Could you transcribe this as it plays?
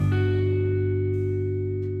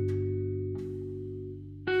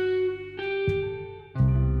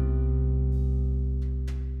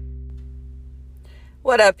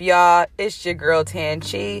What up, y'all? It's your girl Tan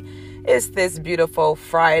Chi. It's this beautiful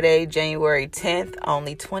Friday, January 10th,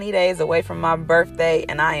 only 20 days away from my birthday,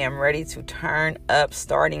 and I am ready to turn up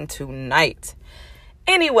starting tonight.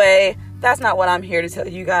 Anyway, that's not what I'm here to tell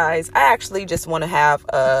you guys. I actually just want to have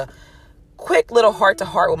a quick little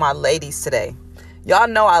heart-to-heart with my ladies today. Y'all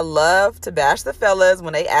know I love to bash the fellas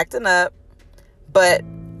when they acting up, but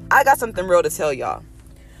I got something real to tell y'all.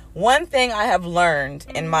 One thing I have learned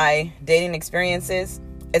in my dating experiences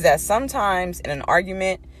is that sometimes in an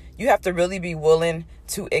argument, you have to really be willing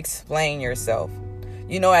to explain yourself.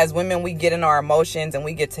 You know, as women, we get in our emotions and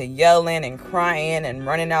we get to yelling and crying and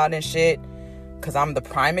running out and shit. Because I'm the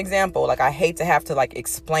prime example. Like, I hate to have to,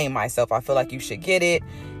 explain myself. I feel like you should get it.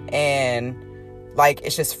 And,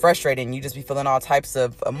 it's just frustrating. You just be feeling all types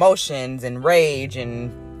of emotions and rage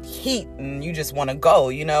and heat. And you just want to go,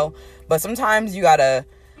 you know. But sometimes you got to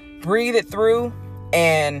breathe it through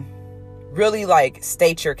and really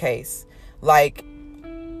state your case.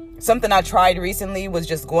 Something I tried recently was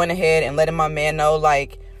just going ahead and letting my man know,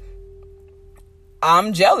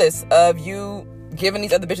 I'm jealous of you giving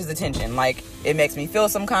these other bitches attention. It makes me feel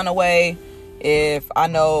some kind of way if I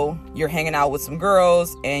know you're hanging out with some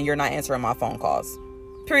girls and you're not answering my phone calls.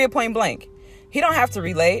 Period, point blank. He don't have to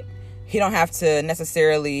relate. He don't have to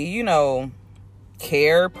necessarily,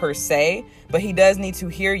 care per se, but he does need to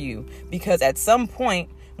hear you, because at some point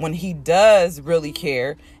when he does really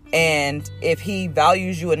care, and if he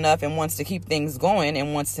values you enough and wants to keep things going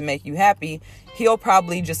and wants to make you happy, he'll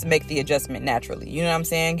probably just make the adjustment naturally. You know what I'm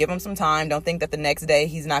saying? Give him some time. Don't think that the next day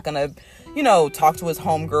he's not gonna, talk to his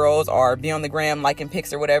homegirls or be on the gram liking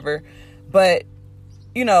pics or whatever. But,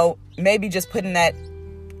 maybe just putting that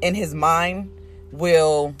in his mind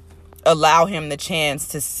will allow him the chance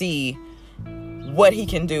to see what he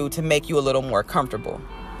can do to make you a little more comfortable.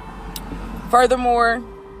 Furthermore,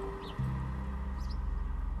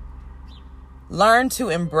 learn to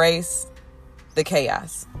embrace the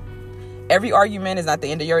chaos. Every argument is not the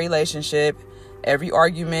end of your relationship. Every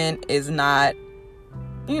argument is not,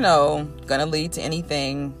 gonna lead to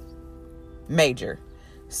anything major.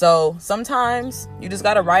 So sometimes you just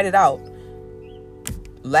gotta write it out.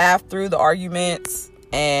 Laugh through the arguments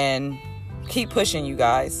and keep pushing, you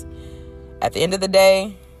guys. At the end of the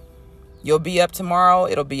day, you'll be up tomorrow.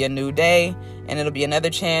 It'll be a new day, and it'll be another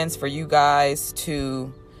chance for you guys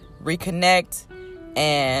to reconnect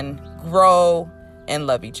and grow and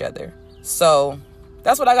love each other. So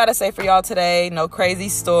that's what I got to say for y'all today. No crazy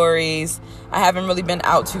stories. I haven't really been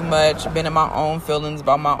out too much. Been in my own feelings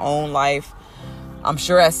about my own life. I'm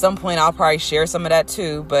sure at some point I'll probably share some of that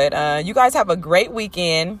too. But you guys have a great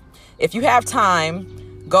weekend. If you have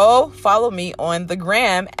time, go follow me on the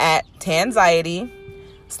gram at Tanxiety.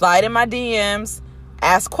 Slide in my DMs.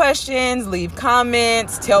 Ask questions. Leave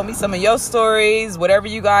comments. Tell me some of your stories. Whatever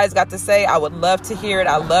you guys got to say, I would love to hear it.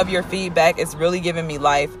 I love your feedback. It's really giving me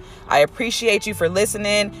life. I appreciate you for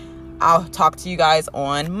listening. I'll talk to you guys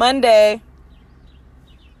on Monday.